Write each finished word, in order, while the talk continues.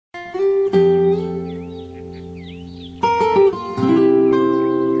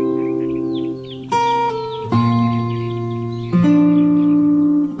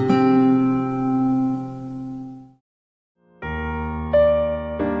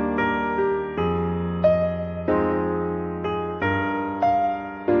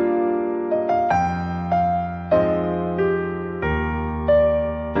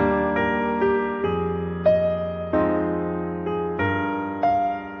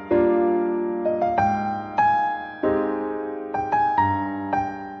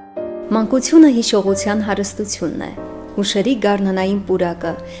Մանկությունը հիշողության հարստությունն է, հուշերի գարնանային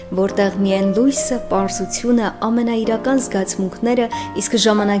պուրակը, որտեղ միայն լույսը, պարզությունը, ամենաիրական զգացմունքները, իսկ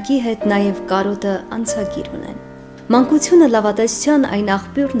ժամանակի հետ նաև կարոտը անցագիր ունեն։ Մանկությունը լավատեսության այն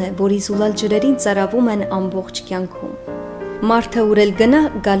աղբյուրն է, որի զուլալ ջրերին ծարավում են ամբողջ կյանքում։ Մարդը ուր էլ գնա,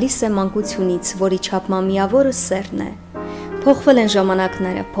 գալիս է մանկությունից, որի չափման միավորը սերն է։ Փոխվել են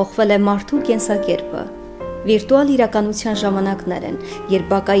ժամանակները, փոխվել է մարդու կենսակերպը։ Վիրտուալ իրականության ժամանակներ են, երբ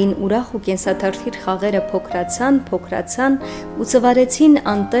բակային ուրախ ու կենսաթրթիր խաղերը փոքրացան ու ծվարեցին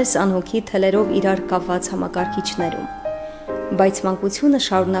անտես անհոգի թելերով իրար կապված համակարգիչներում։ Բայց մանկությունը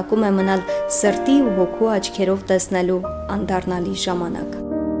շարունակում է մնալ սրտի ու հոգու աչքերով տեսնելու անդառնալի ժամանակ։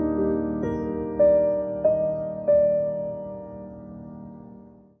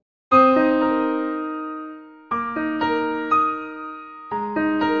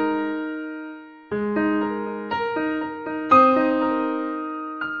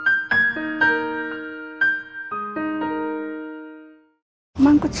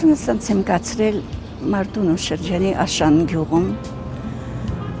 Մանկությունը սենց եմ կացրել Մարտունու շրջանի Աշան գյուղում։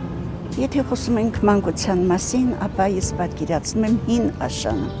 Եթե խոսում ենք մանկության մասին, ապա ես պատկերացնում եմ հին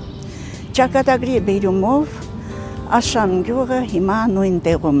Աշանը։ Ճակատագրի բերումով Աշան գյուղը հիմա նույն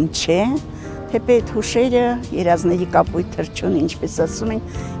տեղում չէ, թեպետ հուշերը, երազների կապույտ թռչուն, ինչպես ասում են,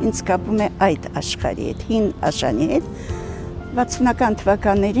 ինձ կապում է այդ աշխարհի հետ, հին Աշանի հետ։ 60-ական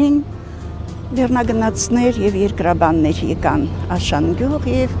թվականներին Վերնագնացներ և երկրաբաններ եկան Աշան գյուղ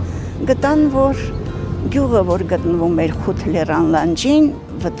և գտան, որ գյուղը, որ գտնվում էր Խութ լեռան լանջին,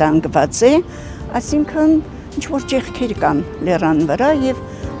 վտանգված է, այսինքն ինչ-որ ճեղքեր կան լեռան վրա և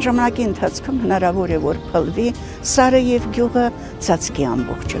ժամանակի ընթացքում հնարավոր է, որ փլվի սարը և գյուղը ծածկի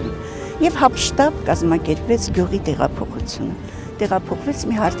ամբողջովին։ Եվ հապշտապ կազմակերպվեց գյուղի տեղափոխությունը։ Տեղափոխվեց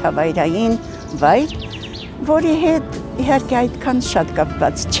մի հարթավայրային վայր, որի հետ իհարկե այդքան շատ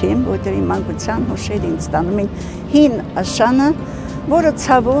կապված չեմ, որտեղ իմ մանկության հուշերը ինձ տանում են հին Աշանը, որը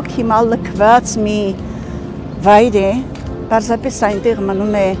ցավոք հիմա լքված մի վայր է, պարզապես այնտեղ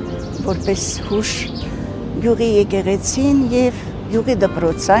մնում է որպես հուշ գյուղի եկեղեցին և գյուղի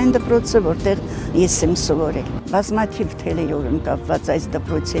դպրոցը, այն դպրոցը, որտեղ ես եմ սովորել։ Բազմաթիվ թելերով եմ կապված այս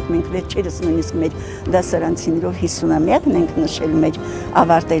դպրոցի հետ, մենք վերջերս նույնիսկ մեր դասարանցիներով 50-ամյակն ենք նշել մեր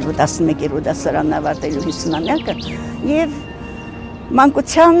ավարտելու 11-րդ դասարանն ավարտելու 50-ամյակը և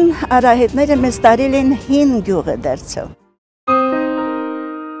մանկության արահետները մեզ տարել են հին գյուղը դարձել։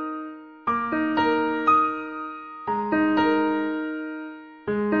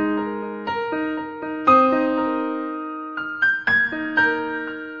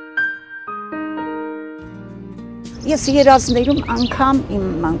 Ես երազներում անգամ իմ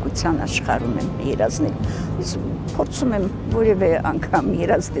մանկության աշխարհում եմ երազներում։ Ես փորձում եմ որևէ անգամ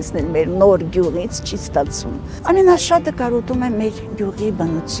երազ տեսնել մեր նոր գյուղից, չի ստացվում։ Ամենաշատը կարոտում եմ մեր գյուղի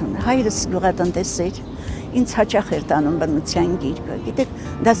բնությունը։ Հայրս գյուղատնտես էր, ինձ հաճախ էր տանում բնության գիրկը։ Գիտեք,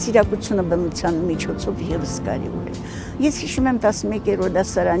 դասիրակությունը բնության միջոցով ևս կարևոր է։ Ես հիշում եմ 11-րդ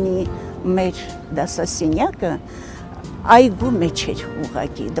դասարանի մեր դասասենյակը այգու մեջ էր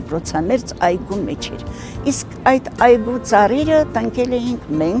ուղղակի, դպրոցամերձ այգու մեջ էր։ Իսկ այդ այգու ծառերը տնկել էինք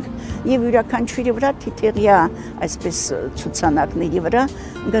մենք և յուրաքանչյուրի վրա թիթեղյա այսպես ցուցանակների վրա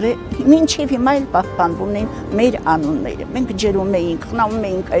մինչև հիմա էլ պահպանվում են մեր անունները։ Մենք ջրում էինք, խնամում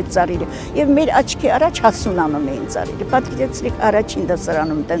էինք այդ ծառերը և մեր աչքի առաջ հասունանում էին ծառերը։ Պատկերացրեք, առաջին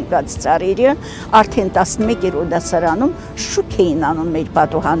դասարանում տնկած ծառերը արդեն 11-րդ դասարանում շուք էին անում մեր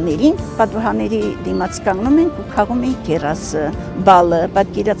պատուհաններին։ Պատուհանների դիմաց կանգնում ենք ու քաղում ենք կերասը, բալը,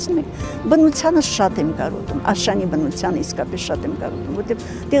 պատկերացնում եք։ Բնությանը շատ եմ կարոտում, Աշանի բնությանը իսկապես շատ եմ կարոտում, որտեղ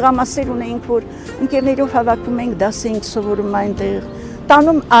տեղամասեր ունեինք, որ ընկերներով հավաքվում ենք, դաս էինք սովորում այնտեղ,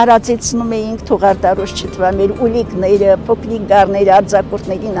 տանում արածեցնում էինք, թողարտարոշ չթվա մեր ուլիկները, փոքրիկ գառները,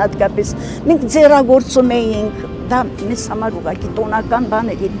 արձակուրդներին հատկապես, մենք ձեռագործում էինք, դա մեզ համար ուղղակի տոնական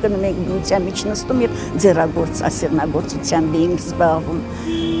բան էր, երբ գնում ենք բնության մեջ նստում և ձեռագործությամբ էինք զբաղվում։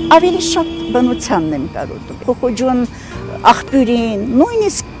 Ավելի շատ բնությանն եմ կարոտում, խոխոջուն աղբյուրին,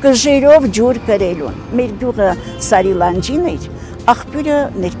 նույնիսկ կժերով ջուր կրելուն։ Մեր գյուղը Սարի լանջին էր, աղբյուրը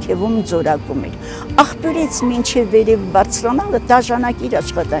ներքևում ձորակում էր։ Աղբյուրից մինչև վերև բարձրանալը դաժանակիր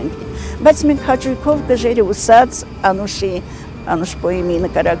աշխատանք է, բայց մենք հաճույքով կժերը ուսած Անուշ պոեմի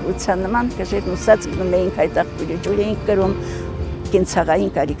նկարագրության նման կժերն ուսած գնում էինք այդ աղբյուրը, ջուր էինք կրում,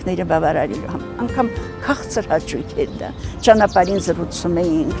 կենցաղային կարիքները բավարարելու համար, անգամ քաղցր հաճույք էր դա, ճանապարհին զրուցում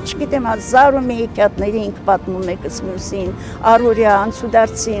էինք, չգիտեմ, հազար ու մի հեքիաթներ էինք պատմում մեկս մյուսին, առօրյա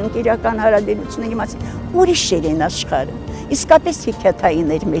անցուդարձի, ընկերական հարաբերությունների մասին, ուրիշ էր այն աշխարհը, իսկապես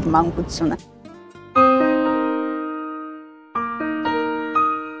հեքիաթային էր մեր մանկությունը։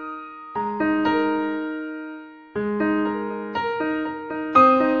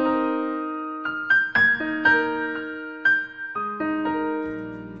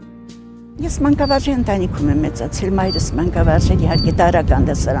 Ես մանկավարժի ընտանիքում եմ մեծացել, մայրս մանկավարժ էր, իհարկե տարրական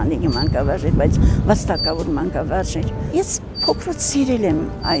դասարանների մանկավարժ էր, բայց վաստակավոր մանկավարժ էր։ Ես փոքրուց սիրել եմ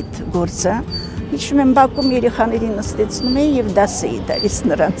այդ գործը։ Հիշում եմ Բաքում երեխաներին նստեցնում էի եւ դաս էի տալիս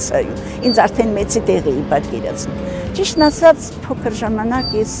նրանց այո։ Ինձ արդեն մեծի տեղ էի պատկերացնում։ Ճիշտն ասած, փոքր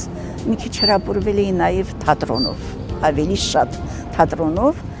ժամանակ ես մի քիչ հրապուրվել էի նաեւ թատրոնով, ավելի շատ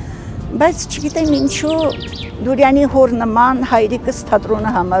թատրոնով, բայց չգիտեմ ինչու Դուրյանի հոր նման հայրիկս թատրոնը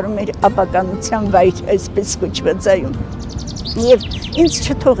համարում էր ապականության վայր, այսպես կոչված այո։ Եվ ինձ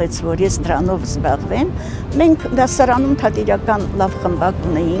չթողեց, որ ես դրանով զբաղվեմ։ Մենք դասարանում թատերական լավ խմբակ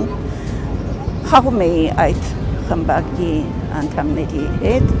ունեինք, խաղում էի այդ խմբակի անդամների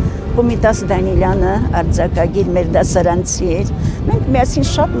հետ։ Կոմիտաս Դանիլյանը արձակագիր մեր դասարանցի էր։ Մենք միասին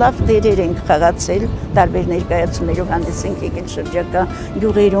շատ լավ դերեր ենք խաղացել, տարբեր ներկայացումներով հանդես ենք եկել շրջակա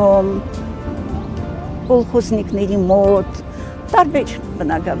գյուղերում, կոլխոզնիկների մոտ, տարբեր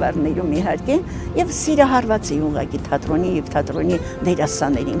բնակավարներում իհարկե, եւ սիրահարված էի ուղղակի թատրոնի եւ թատրոնի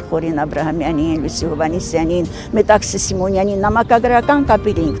դերասաններին, Խորին Աբրահամյանին, Լուսի Հովանեսյանին, Մետաքսի Սիմոնյանին, նամակագրական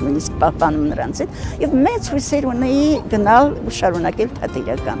կապեր էինք նույնիսկ պահպանում նրանց հետ, եւ մեծ հույսեր ունեի գնալ ու շարունակել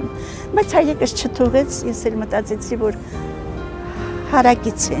թատերական։ Բայց հայրիկս չթողեց, ես էլ մտածեցի, որ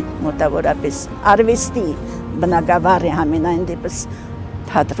հարակից է մոտավորապես արվեստի բնակավար է համենայն դեպս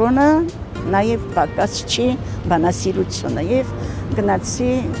թատրոնը, նաև պակաս չի բանասիրությունը եւ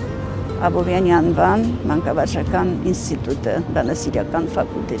գնացի Աբովյանի անվան մանկավարժական ինստիտուտը, բանասիրական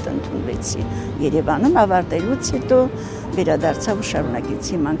ֆակուլտետ ընդունվեցի Երևանում, ավարտելուց հետո վերադարձա ու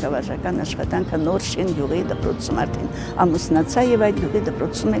շարունակեցի մանկավարժական աշխատանքը նոր շեն գյուղի դպրոցում արդեն ամուսնացա եւ այդ գյուղի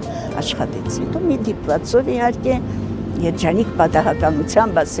դպրոցում էլ աշխատեցի։ Հետո մի դիպվածով իհարկե երջանիկ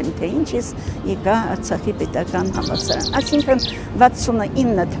պատահականությամբ ասեմ, թե ինչ ես եկա Արցախի պետական համալսարան։ Այսինքն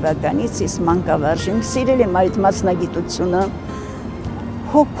 69 թվականից ես մանկավարժ եմ, սիրել եմ այդ մասնագիտությունը,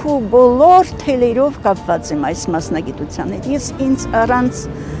 հոգու բոլոր թելերով կապված եմ այս մասնագիտության հետ։ Ես ինձ առանց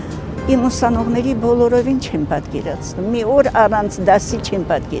իմ ուսանողների բոլորովին չեմ պատկերացնում, մի օր առանց դասի չեմ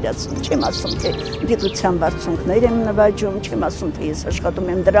պատկերացնում, չեմ ասում, թե գիտության բարձունքներ եմ նվաճում, չեմ ասում, թե ես աշխատում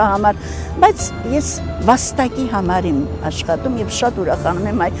եմ դրա համար, բայց ես վաստակի համար եմ աշխատում եւ շատ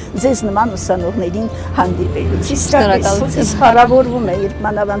ուրախանում եմ այդ ձեզ նման ուսանողներին հանդիպելուց։ Իսկապես հարավորվում է, երբ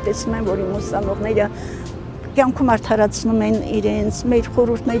մանավանդ տեսնում եմ, որ իմ ուսանողները կյանքում արդարացնում են իրենց, մեր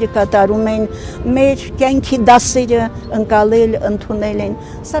խորհուրդները կատարում են, մեր կյանքի դասերը ընկալել, ընդունել են։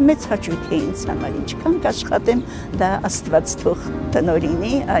 Սա մեծ հաճույք է ինձ համար, ինչքան կաշխատեմ, դա Աստված թող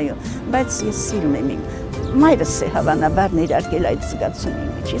տնօրինի, այո, բայց ես սիրում եմ իմ մայրս է հավանաբար ներարկել այդ զգացումի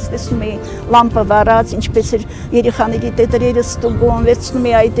մեջ։ Ես տեսնում էի լամպը վառած, ինչպես էր երեխաների տետրերը ստուգում, վերցնում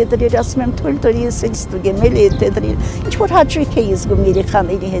էի այդ տետրերը, ասում եմ թույլ տուր ես էլ ստուգեմ, էլի այդ տետրերը։ Ինչ որ հաճույք է զգում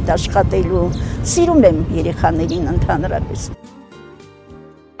երեխաների հետ աշխատելու, սիրում եմ երեխաներին ընդհանրապես։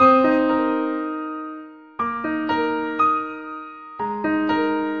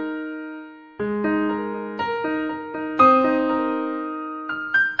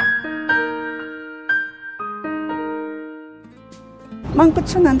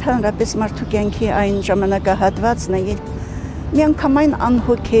 Մանկությունը ընդհանրապես մարդու կյանքի այն ժամանակահատվածն է, երբ միանգամայն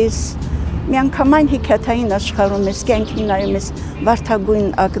անհոգ ես, միանգամայն հեքիաթային աշխարհում ես, կյանքին նայում ես վարդագույն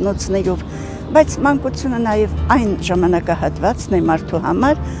ակնոցներով, բայց մանկությունը նաև այն ժամանակահատվածն է մարդու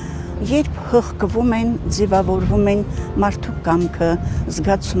համար, երբ հղկվում են, ձևավորվում են մարդու կամքը,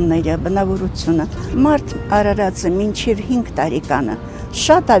 զգացումները, բնավորությունը։ Մարդ արարածը մինչև 5 տարեկանը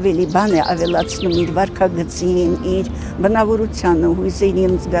շատ ավելի բան է ավելացնում իր վարքագծին, իր բնավորությանը,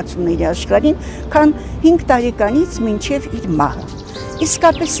 հույզերին, զգացումների աշխարհին, քան 5 տարեկանից մինչև իր մահը։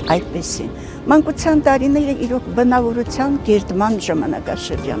 Իսկապես այդպես է։ Մանկության տարիները իրոք բնավորության կերտման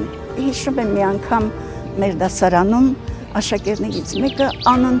ժամանակաշրջան է։ Հիշում եմ մի անգամ մեր դասարանում աշակերտներից մեկը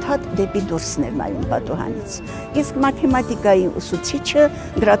անընդհատ դեպի դուրսն էր նայում պատուհանից։ Իսկ մաթեմատիկայի ուսուցիչը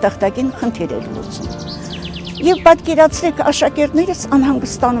գրատախտակին խնդիր էր լուծում։ Եվ պատկերացրեք աշակերտներս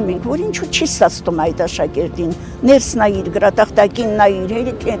անհանգստանում ենք, որ ինչու չի սաստում այդ աշակերտին, ներս նայիր, գրատախտակին նայիր,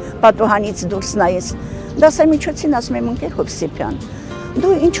 հերիք է պատուհանից դուրս նայես։ Դասամիջոցին ասում եմ ընկեր Հովսեփյան,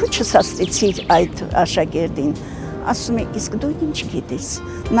 դու ինչու չսաստեցիր այդ աշակերտին։ Ասում է, իսկ դու ինչ գիտես,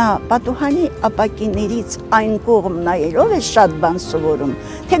 նա պատուհանի ապակիներից այն կողմ նայելով է շատ բան սովորում,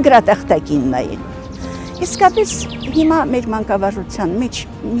 թե գրատախտակին նայելով։ Իսկապես հիմա մեր մանկավարժության մեջ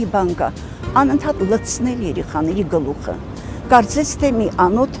մի բան կա, անընդհատ լցնել երեխաների գլուխը։ Կարծես թե մի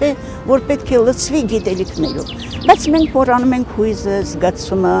անոթ է, որ պետք է լցվի գիտելիքներով, բայց մենք մոռանում ենք հույզը,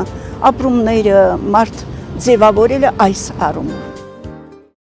 զգացումը, ապրումները, մարդ ձևավորելը այս առումով։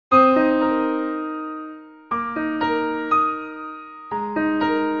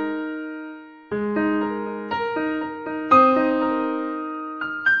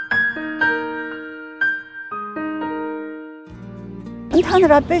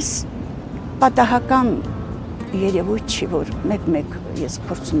 Ընդհանրապես պատահական երևույթ չի, որ մեկ-մեկ ես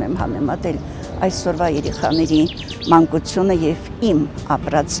փորձում եմ համեմատել այսօրվա երեխաների մանկությունը եւ իմ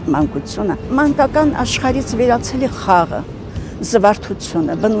ապրած մանկությունը։ Մանկական աշխարհից վերացել է խաղը,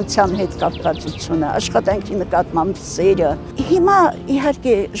 զվարթությունը, բնության հետ կապվածությունը, աշխատանքի նկատմամբ սերը։ Հիմա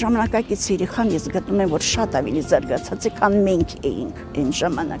իհարկե ժամանակակից երեխան ես գտնում եմ, որ շատ ավելի զարգացած է, քան մենք էինք այն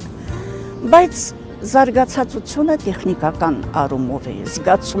ժամանակ։ Բայց զարգացածությունը տեխնիկական առումով է,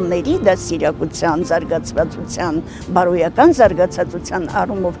 զգացումների դասիրակության, զարգացվածության, բարոյական զարգացածության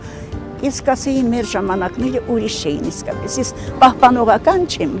առումով ես կասեի մեր ժամանակները ուրիշ էին իսկապես, ես պահպանողական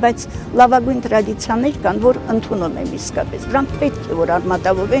չեմ, բայց լավագույն տրադիցիաներ կան, որ ընդունում եմ իսկապես, դրանք պետք է որ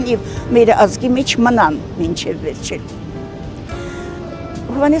արմատավորվեն եւ մեր ազգի մեջ մնան մինչեւ վերջել։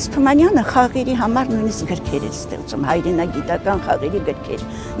 Հովհաննես Թումանյանը խաղերի համար նույնիսկ գրքեր է ստեղծում, հայրենագիտական խաղերի գրքեր,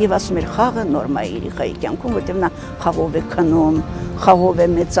 եւ ասում էր խաղը նորմա է երեխայի կյանքում, որտեղ նա խաղով է քնում, խաղով է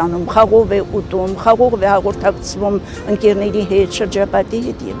մեծանում, խաղով է ուտում, խաղով է հաղորդակցվում ընկերների հետ, շրջապատի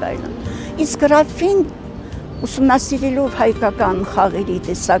հետ եւ այլն։ Իսկ Ռաֆին ուսումնասիրելով հայկական խաղերի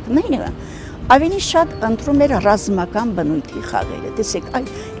տեսակները ավելի շատ ընտրում էր ռազմական բնույթի խաղերը։ Տեսեք, այ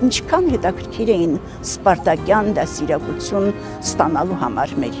ինչքան հետաքրքիր էին սպարտակյան դասիրակություն ստանալու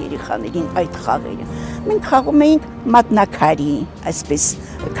համար մեր երեխաներին այդ խաղերը։ Մենք խաղում էինք մատնակարի, այսպես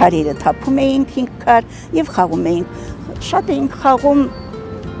քարերը թափում էինք 5 քար եւ խաղում էինք։ Շատ էինք խաղում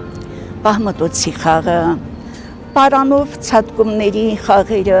բահմտոցի խաղը, պարանով ցատկումների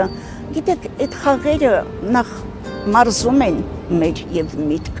խաղերը։ Գիտեք, այդ խաղերը նախ մարզում են մեր եւ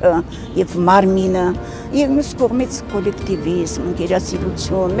միտքը եւ մարմինը եւ մյուս կողմից կոլեկտիվիզմ,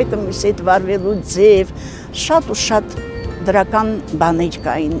 գերասիրություն, մեկը մյուսի հետ վարվելու ձև, շատ ու շատ դրական բաներ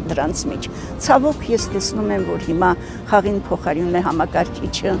կային դրանց մեջ։ Ցավոք ես տեսնում եմ, որ հիմա խաղին փոխարինում է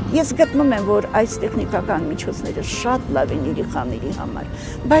համակարգիչը։ Ես գտնում եմ, որ այս տեխնիկական միջոցները շատ լավ են երեխաների համար,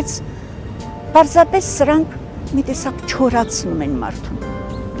 բայց պարզապես սրանք մի տեսակ չորացնում են մարդուն։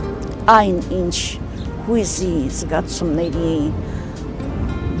 Այն ինչ հույզի, զգացումների,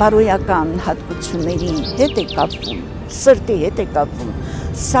 բարոյական հատկությունների հետ է կապվում, սրտի հետ է կապվում,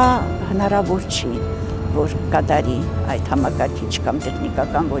 սա հնարավոր չի, որ կատարի այդ համակարգիչ կամ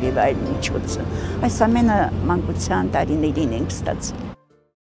տեխնիկական որևէ այլ միջոցը։ Այս ամենը մանկության տարիներին ենք ստացել։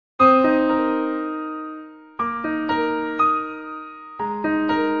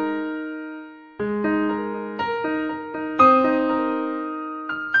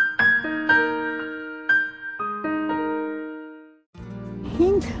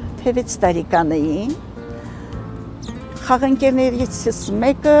 Թևեց տարեկան էի, խաղընկերներից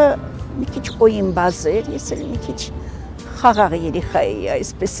մեկը մի քիչ օյինբազ էր, ես էլ մի քիչ խաղաղ երեխա էի,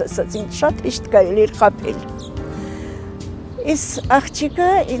 այսպես ասած, ինձ շատ հեշտ կարելի էր խաբել։ Այս աղջիկը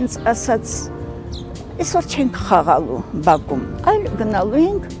ինձ ասաց, այսօր չենք խաղալու Բաքում, այլ գնալու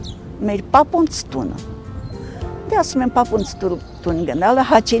ենք մեր պապոնց տունը։ Դե ասում եմ պապոնց տուն գնալը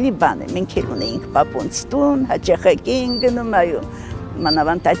հաճելի բան է, մենք էլ ունեինք պապոնց տուն, հաճախակի ենք գնում, այո։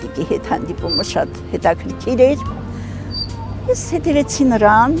 Մանավանդ տատիկի հետ հանդիպումը շատ հետաքրքիր էր։ Ես հետևեցի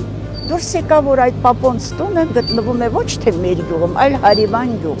նրան, դուրս եկա, որ այդ պապոնց տունը գտնվում է ոչ թե մեր գյուղում, այլ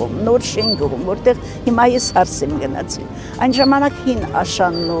Հարիվան գյուղում, Նորշեն գյուղում, որտեղ հիմա ես հարս եմ գնացել։ Այն ժամանակ հին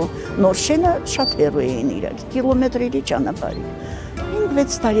Աշանն ու Նորշենը շատ հեռու էին իրար, կիլոմետրերի ճանապարհի։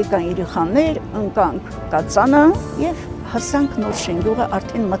 5-6 տարեկան երեխաներ ընկանք կածանը եւ հասանք Նորշեն գյուղը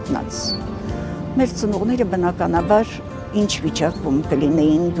արդեն մտնած։ Մեր ծնողները բնականաբար ինչ վիճակում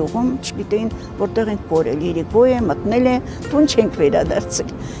կլինեին գյուղում, չգիտեին որտեղ ենք կորել, երեկո է, մտնել է, տուն չենք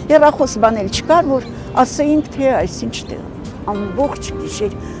վերադարձել։ Հեռախոս բան էլ չկար, որ ասեինք, թե այսինչ տեղ։ Ամբողջ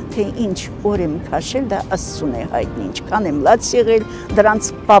գիշեր, թե ինչ օր եմ քաշել, դա Աստծուն է հայտնի, ինչքան եմ լաց եղել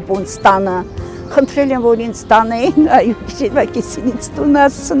դրանց պապոնց տանը, խնդրել եմ, որ ինձ տանեին, այո, գիշերվա կեսին ինձ տուն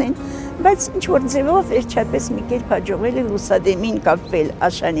հասցնեն, բայց ինչ-որ ձևով վերջապես մի կերպ հաջողվել է լուսադեմին կապվել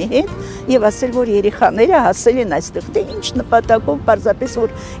Աշանի հետ եւ ասել, որ երեխաները հասել են այստեղ, թե ինչ նպատակով, պարզապես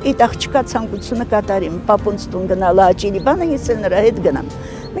որ այդ աղջկա ցանկությունը կատարեմ, պապոնց տուն գնալը հաճելի բան է, ես էլ նրա հետ գնամ։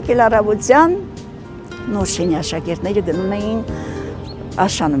 Մեկ էլ առավոտյան Նորշենի աշակերտները գնում էին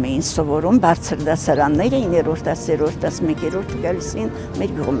Աշանում էին սովորում, բարձր դասարանները 9-րդ, 10-րդ, 11-րդ գալիս էին,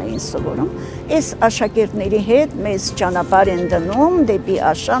 մեր գյուղում էին սովորում։ Այս աշակերտների հետ մեզ ճանապարհ են դնում դեպի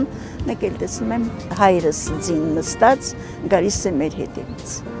Աշան, մեկ էլ տեսնում եմ հայրս ձին նստած գալիս է մեր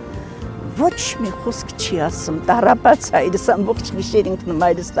հետևից։ Ոչ մի խոսք չի ասում, տառապած հայրս ամբողջ գիշեր ինքնում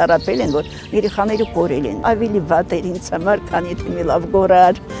հայրս տառապել են, որ երեխաները կորել են, ավելի վատ էր ինձ համար, քան եթե մի լավ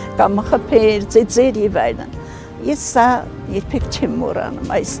գորար կամ խփեր, ծեծեր եւ այլն։ Ես սա երբեք չեմ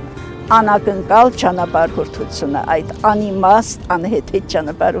մոռանում, այս անակնկալ ճանապարհորդությունը, այդ անիմաստ, անհեթեթ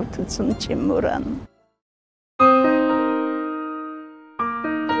ճանապարհորդությունը չեմ մոռանում։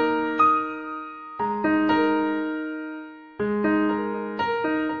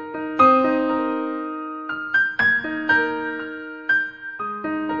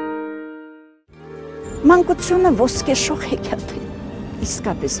 Մանկությունը ոսկեշող հեքիաթ է,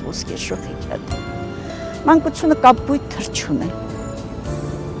 իսկապես ոսկեշող հեքիաթ է։ Մանկությունը կապույտ թռչուն է,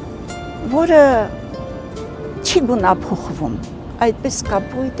 որը չի գունափոխվում, այդպես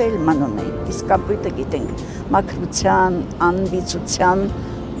կապույտ էլ մնում է, իսկ կապույտը գիտենք մաքրության, անվիճության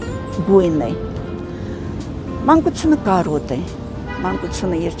գույն է։ Մանկությունը կարոտ է,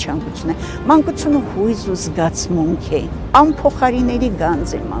 մանկությունը երջանկություն է, մանկությունը հույզ ու զգացմունք է, անփոխարինելի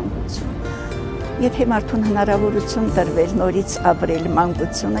գանձ է մանկությունը։ Եթե մարդուն հնարավորություն տրվեր նորից ապրել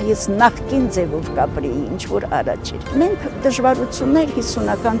մանկությունը, ես նախկին ձևով կապրեի, ինչ որ առաջ էր։ Մենք դժվարություններ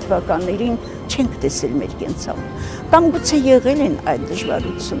 50-ական թվականներին չենք տեսել մեր կենցաղում, կամ գուցե եղել են այդ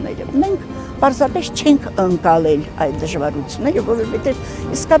դժվարությունները։ Մենք պարզապես չենք ընկալել այդ դժվարությունները, որովհետև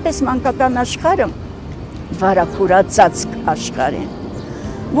իսկապես մանկական աշխարհը վարակուրացած աշխարհ է։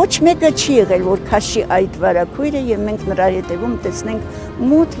 Ոչ մեկը չի եղել, որ քաշի այդ վարակույրը եւ մենք նրա հետևում տեսնենք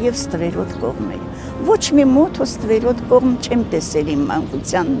մութ եւ ստվերոտ կողմեր։ Ոչ մի մութ ու ստվերոտ կողմ չեմ տեսել իմ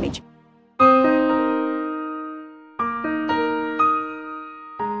մանկության մեջ։